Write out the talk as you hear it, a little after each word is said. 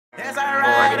As I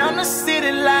ride on the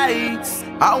city lights,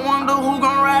 I wonder who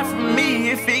gon' ride for me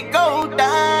if it go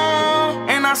down.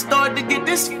 And I start to get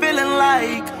this feeling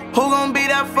like, who gon' be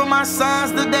there for my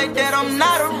sons the day that I'm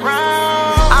not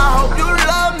around? I hope you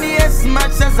love me as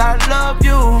much as I love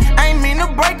you. Ain't mean to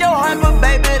break your heart, but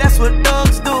baby, that's what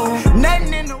thugs do.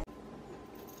 Nothing in the...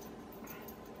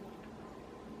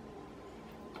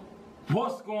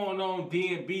 What's going on,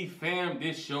 D&B fam?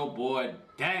 This your boy,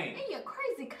 Dang. Hey, your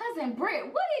crazy cousin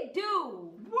Britt, what it do?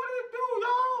 What it do,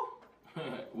 y'all?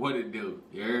 What it do,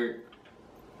 you heard?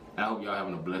 I hope y'all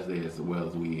having a blessed day as well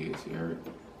as we is, you heard?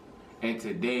 And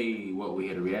today, what we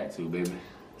here to react to, baby?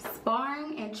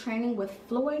 Sparring and training with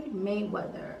Floyd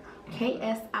Mayweather.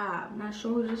 KSI. I'm not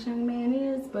sure who this young man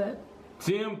is, but...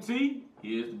 TMT,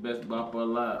 he is the best bopper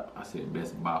alive. I said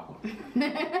best bopper.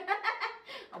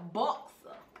 A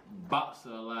boxer. Boxer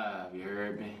alive, you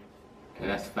heard me? And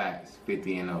that's facts,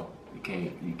 50-0. You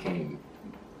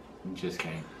just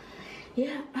can't.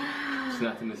 Yeah. There's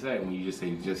nothing to say when you just say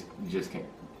you just can't.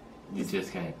 You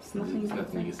just can't. There's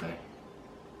nothing you can say.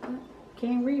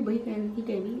 Can't read, but he can beat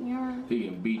me around. He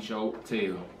can beat your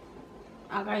tail.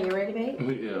 Okay, you ready, babe?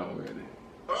 Yeah, I'm ready.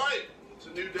 Alright, it's a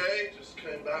new day. Just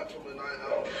came back from a night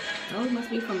out. Oh, he must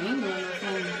be from England or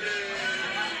something.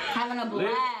 Having a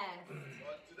blast.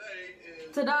 But today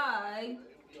is... Today.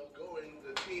 We are going to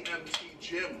the TMT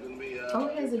gym. Gonna be, oh,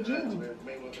 he has a gym.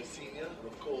 Mayweather Senior. And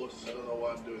of course, I don't know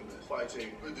why I'm doing this.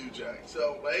 Fighting Voodoo Jack.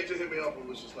 So my agent hit me up and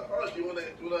was just like, oh, do you wanna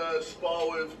spar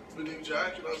with Voodoo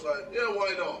Jack? And I was like, yeah,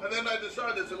 why not? And then I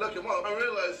decided to look him up. I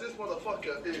realized this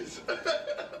motherfucker is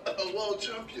a world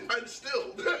champion. And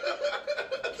still.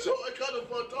 So I kind of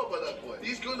fucked up at that point.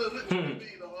 He's gonna literally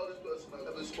be the hardest person I've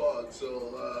ever sparred.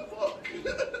 So, fuck.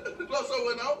 Plus I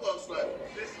went out last night.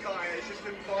 This guy has just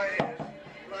been fighting.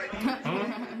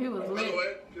 He was lit. By the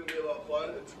way, it's gonna be a lot of fun.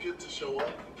 It's good to show up.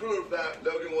 Prove that,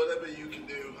 Logan, whatever you can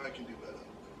do, I can do better.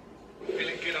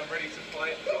 Feeling good, I'm ready to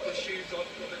fight. Got the shoes on,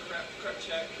 got the crap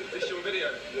check. This your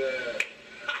video? Yeah. No,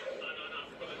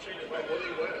 got the trainer. Wait, what are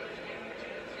you wearing?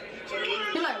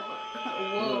 You're like,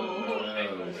 whoa.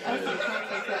 That's a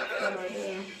perfect platform right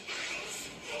there.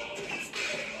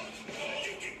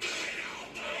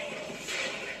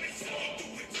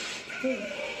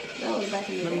 That was back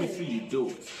in the day. Let me see you do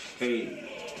it. Hey.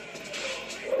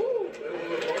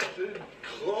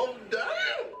 Calm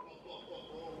down.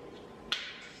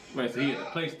 Man, so he had a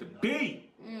place to be.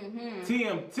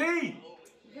 TMT.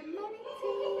 Good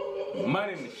money,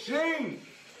 Money machine.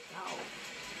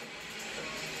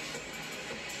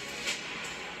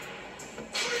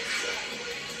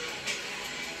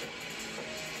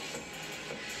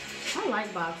 I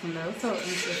like boxing though, it's so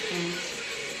interesting.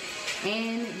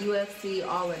 And UFC,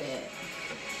 all of that.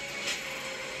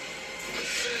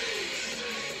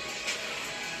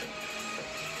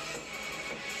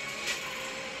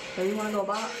 So you wanna go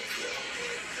box?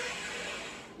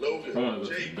 Logan,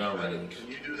 Jake, can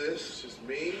you do this? It's just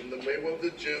me in the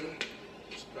Mayweather gym.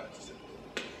 Just practicing.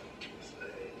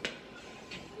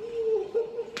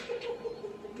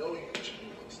 No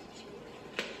YouTube wants this one.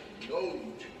 No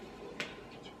YouTube.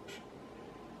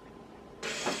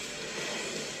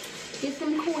 Get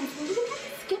some coins.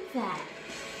 Skip that.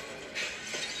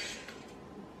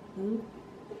 No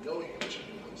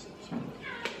YouTube wants this one.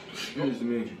 Excuse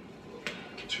me.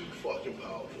 Too fucking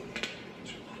powerful.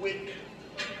 Too quick.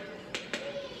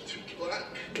 Too black.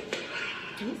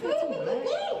 You said too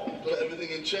black. Got everything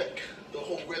in check. The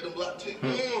whole red and black thing.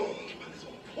 It's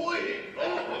on point.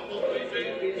 That's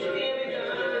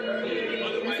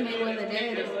Mayweather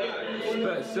daddy.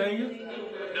 Singer?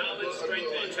 Knowledge,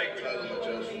 strength, and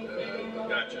integrity.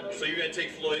 Gotcha. So you're gonna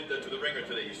take Floyd to the ringer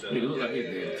today, you said? He look like his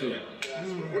dad too.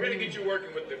 We're gonna get you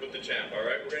working with the champ, all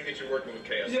right? We're gonna get you working with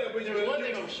KSI. Yeah, but one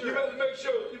thing I'm sure. You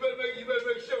better make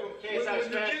sure. KSI's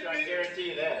faster, I guarantee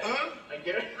you that. Huh? I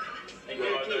guarantee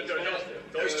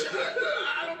it's faster.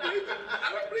 I don't believe it. I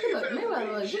don't believe Look, it.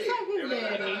 Mayweather looks just like his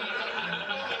daddy.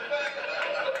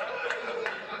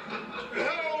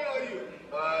 How old are you?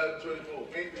 24.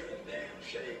 Damn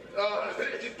shame.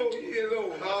 54 years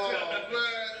old. Oh,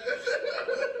 man.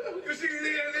 You see his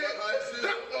hand there? I see.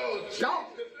 Oh, jeez. Don't.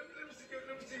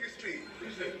 Let me see your speed.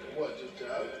 What, just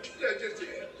jab? Yeah, just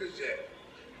jab. Just jab.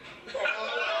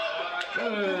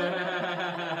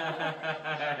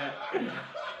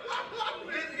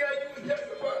 This guy you was just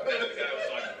about.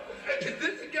 Is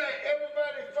this the guy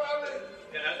everybody following?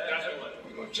 Yeah, that's the one.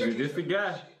 Is this the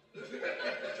guy?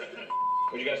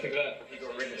 What do you guys think of that? He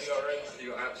gonna ring this. He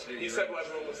gonna absolutely. He said what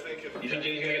everyone was thinking. You think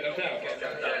you're gonna get knocked out? Yeah.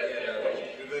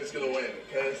 You think he's gonna win?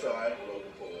 KSI,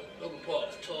 Logan Paul. Logan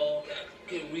Paul's tall,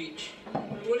 good reach.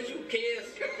 What did you,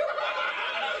 KS?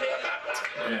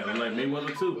 Yeah, like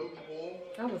Mayweather too.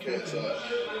 That was Yeah, so,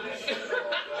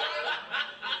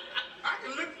 I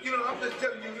can look, you know, I'm just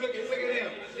telling you, look at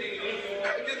him. I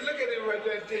can just look at him right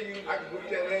there and tell you I can whip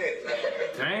that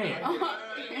ass. Damn.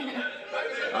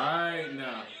 Alright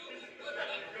now.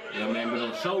 Yeah, man, but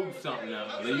don't show you something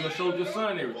now. Then you gonna show your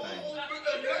son everything.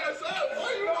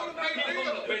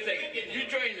 Wait a second. You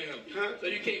training him, so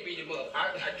you can't beat him up.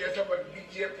 I guess I'm gonna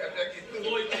beat you up after I get through.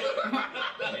 Floyd, you're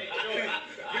gonna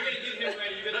get him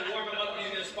ready. You're gonna warm him up.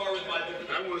 He's gonna spar with my dude.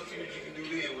 I want to see what you can do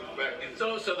then with back in.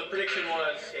 So the prediction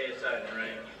was KSI,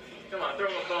 right? Come on, throw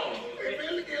him a bone. Hey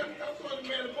man, look at him. I'm throwing the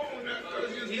man a bone now.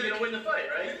 He's gonna win the fight,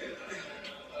 right?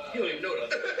 He don't even know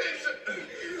that.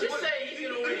 Just say he's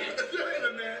gonna win. Wait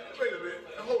a minute.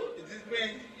 Hold on. Is this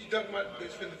man you talking about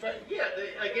that's finna fight? Yeah,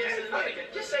 against the fight.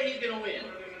 Just say he's gonna win.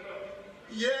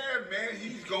 Yeah, man,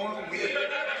 he's gonna win.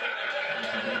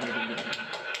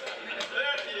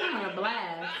 I'm on a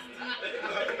blast.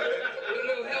 A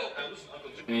little help.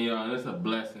 And y'all, that's a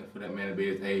blessing for that man to be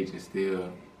his age and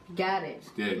still Got it.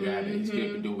 got it. He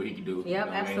still can do what he can do. Yep, you know what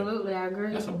I mean? absolutely, I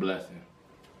agree. That's a blessing.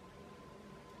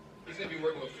 He's gonna be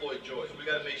working with Floyd Joyce. We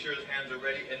gotta make sure his hands are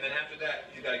ready, and then after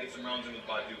that, you gotta get some rounds in with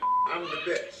Badu. I'm the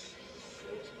best.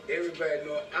 Everybody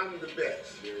know I'm the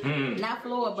best. Not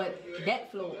Floyd, but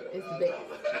that Floyd is the best.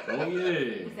 Oh He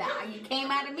yeah. said, you came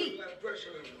out of me. A lot of pressure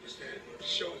on him.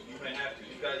 Show you. You might have to.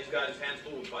 He's got his hands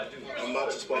full with Badu. I'm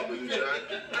about to spot the new Jack.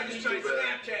 I just tried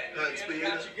Snapchat. Hand speed.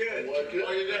 Got you good. What good?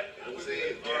 Oh, you good? I'm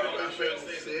saying, I feel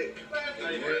sick.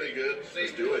 It's really good.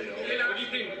 Let's do it, y'all. What do you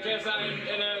think, KSI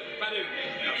and Badu?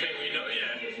 I think we know,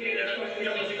 yeah.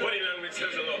 Body language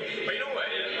says a lot. But you know what,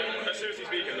 yeah? Seriously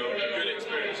speaking though, good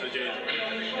experience for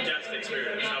JJ. Just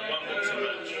experience. I've won boxing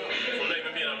match. From not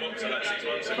even being a boxer like 6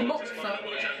 months ago. Just won the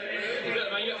world champion.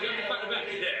 Look, man, you have to fight back.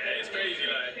 Yeah, it's crazy.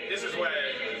 Like, this is where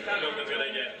Logan's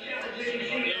gonna get. Yeah,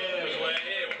 because we're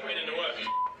here, we're putting in the work.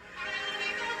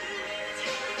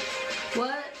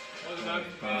 What?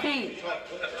 Can't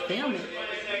film it.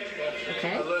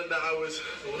 Okay. I learned that I was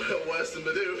worse than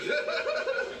Badu.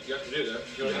 You have to do that.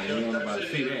 You want about to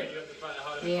see that.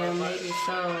 Yeah, maybe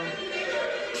so.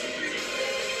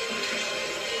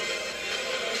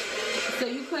 So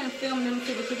you couldn't film them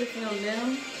so that you could film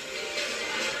them?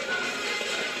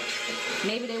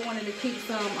 Maybe they wanted to keep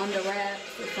some under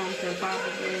wraps or something,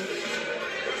 probably.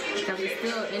 Because he's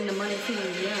still in the money team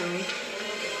young.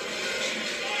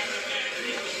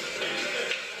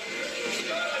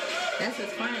 That's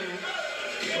his friend.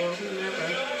 Or whomever.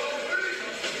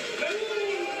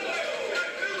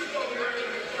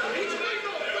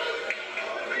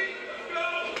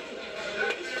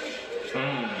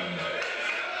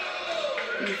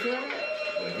 You feel it?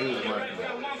 He was working.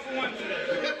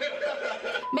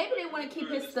 Maybe they want to keep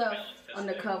his stuff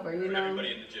undercover, you know?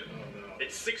 Everybody in the gym.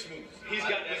 It's 6 moves. He's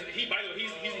got. By the way,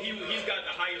 he's got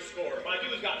the highest score.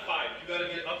 Badu's got 5. You gotta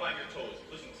get up on your toes.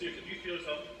 Listen, seriously, if you feel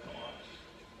yourself, come on.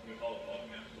 You follow,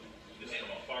 man. Just come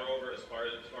on, far over as far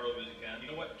over as you can. You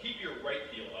know what? Keep your right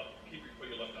heel up. Put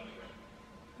your left on the ground.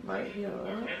 Right here.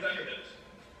 Hands on your hips.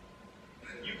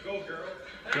 You go, girl.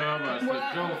 Girl, I'm about to say,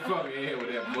 don't fuck your head with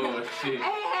that bullshit. Hey,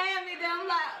 had me down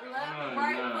like left,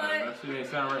 right foot. That shit ain't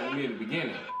sound right to me in the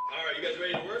beginning. All right, you guys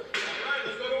ready to work? All right,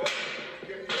 let's go to work.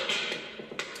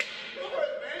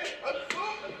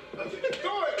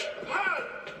 Throw it hard.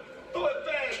 Throw it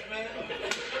fast, man.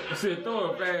 I said, throw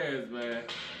it fast, man.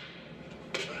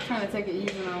 Trying to take it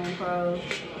easy on pros.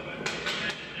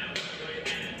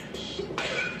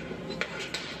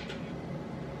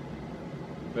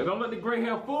 But don't let the gray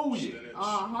hair fool you.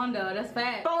 Oh, Honda, that's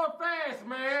fast. Throw it fast,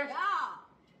 man. Yeah.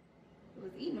 It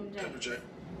was eating them jumps. Check.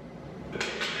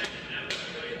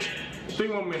 3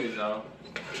 more minutes, y'all.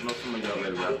 I know some of y'all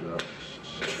ready to wrap it up.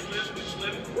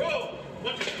 Slip, roll.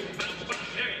 1, 2, 3, bounce.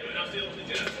 There you go. Now still to the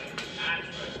chest.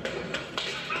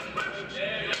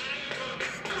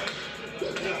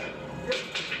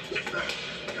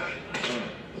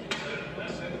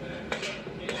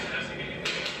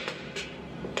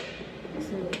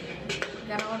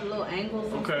 Got all the little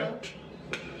angles and Okay. stuff.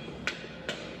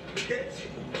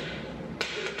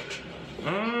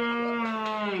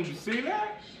 You see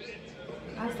that?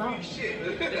 I saw.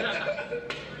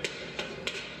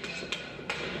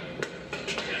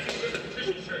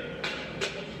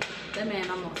 That man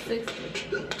almost 60.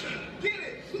 Get it.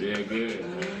 Yeah, good.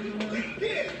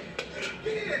 Get it.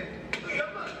 Get it.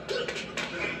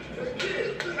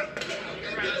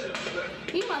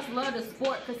 He must love the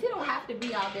sport because he don't have to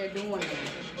be out there doing it.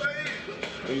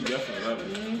 He definitely love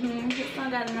it. His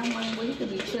son got enough money where he could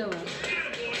be chilling.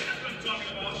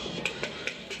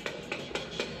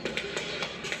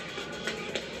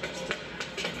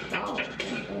 Oh.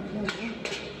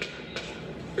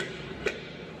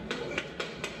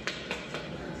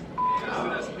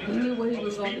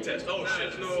 doping test. Oh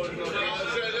shit, no. I'm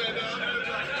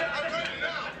ready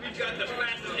now. We've got the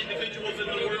fastest individuals in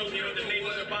the world here at the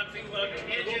Mayweather Boxing Club.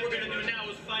 And what we're going to do now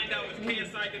is find out if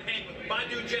KSI can hang with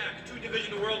Badu Jack,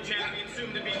 2-division world champion,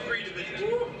 soon to be 3-division.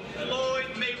 Floyd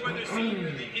Mayweather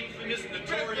Sr., the infamous,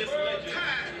 notorious legend.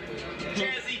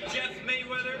 Jazzy Jeff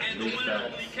Mayweather, and the one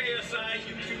and only KSI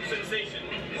YouTube sensation.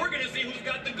 We're going to see who's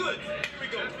got the goods. Here we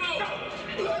go.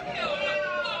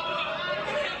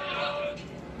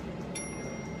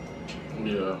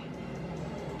 Yeah.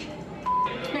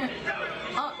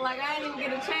 Oh, like I didn't even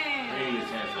get a chance. I ain't get a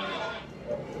chance on that.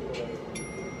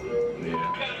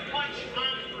 Yeah. Punch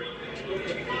on 3. 1,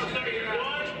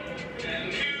 2,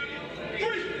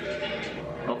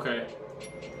 3. Okay.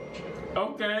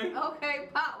 Okay. Okay,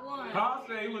 pop one. Paul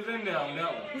said he was in there on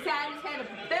that one. He said I just had to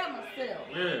prepare myself.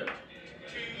 Yeah.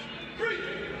 2, 3.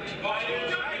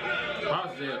 Paul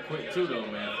said quick too though,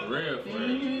 man. For real, for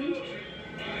real.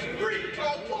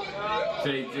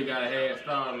 Say you got a head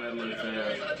start on that little thing. You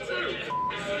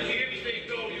hear me say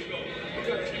go, you go.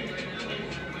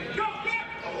 Go,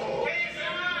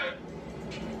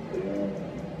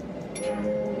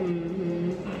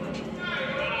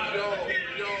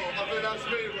 Yo, I think that's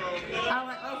me, bro. I'm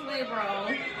like, that's me, bro.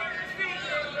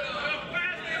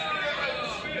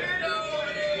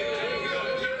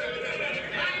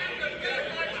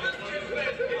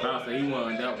 Paul said he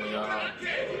won that one, y'all.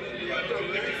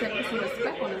 Except put some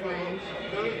respect on his name.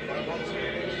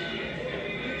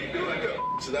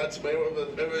 So that's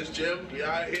Mayweather's gym. We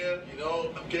out here, you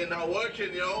know, I'm getting out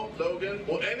working, yo. Logan,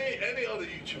 or any other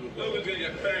YouTuber. Logan's gonna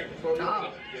get banged. Oh,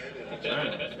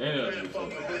 Damn. Fuck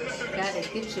with this. gotta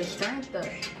get your strength up.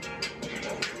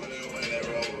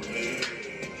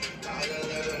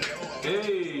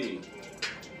 Hey.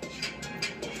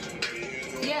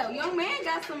 Yeah, young man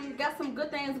got some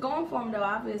good things going for him though.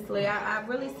 Obviously, I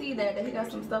really see that he got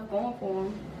some stuff going for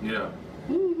him. Yeah.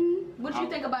 What you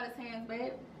think about his hands,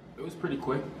 babe? It was pretty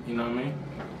quick, you know what I mean?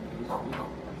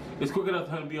 It's quick enough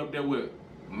for him to be up there with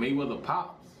Mayweather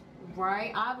Pops.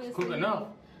 Right, obviously. Quick enough.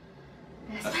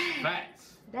 That's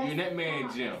Facts. That's You in that man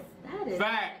facts. gym. That is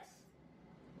Facts.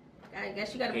 I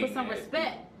guess you gotta put some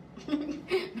respect.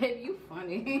 Baby, you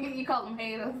funny. You call them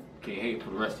haters. Can't hate for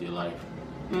the rest of your life.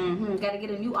 Gotta get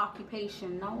a new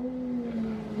occupation. No.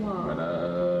 But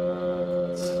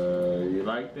you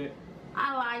liked it?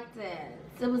 I liked it.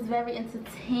 It was very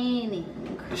entertaining.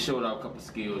 It showed out a couple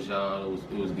skills, y'all.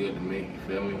 It was good to me. You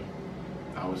feel me?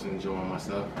 I was enjoying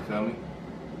myself. You feel me?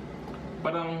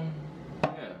 But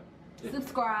yeah.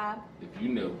 Subscribe If you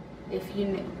knew. if you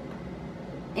knew.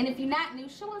 And if you're not new,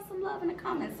 show us some love in the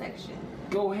comment section.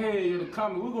 Go ahead in the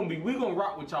comment. We're gonna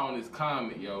rock with y'all in this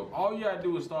comment, yo. All you gotta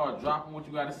do is start dropping what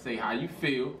you gotta say, how you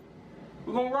feel.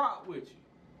 We're gonna rock with you.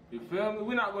 You feel me?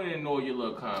 We're not gonna ignore your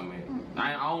little comment.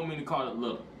 I don't mean to call it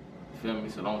little. You feel me?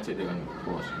 So don't take that into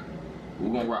proportion.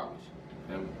 We're gonna rock with you. You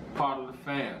feel me? Part of the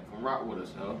fam. Come rock with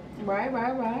us, yo. Right.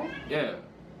 Yeah.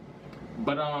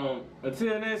 But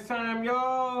until next time,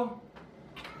 y'all.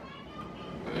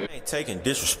 Ain't taking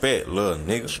disrespect, little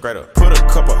nigga. Straight up. Put a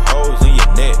couple holes in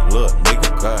your neck, little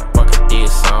nigga. God, fucking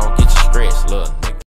this song, get you stretched, little nigga.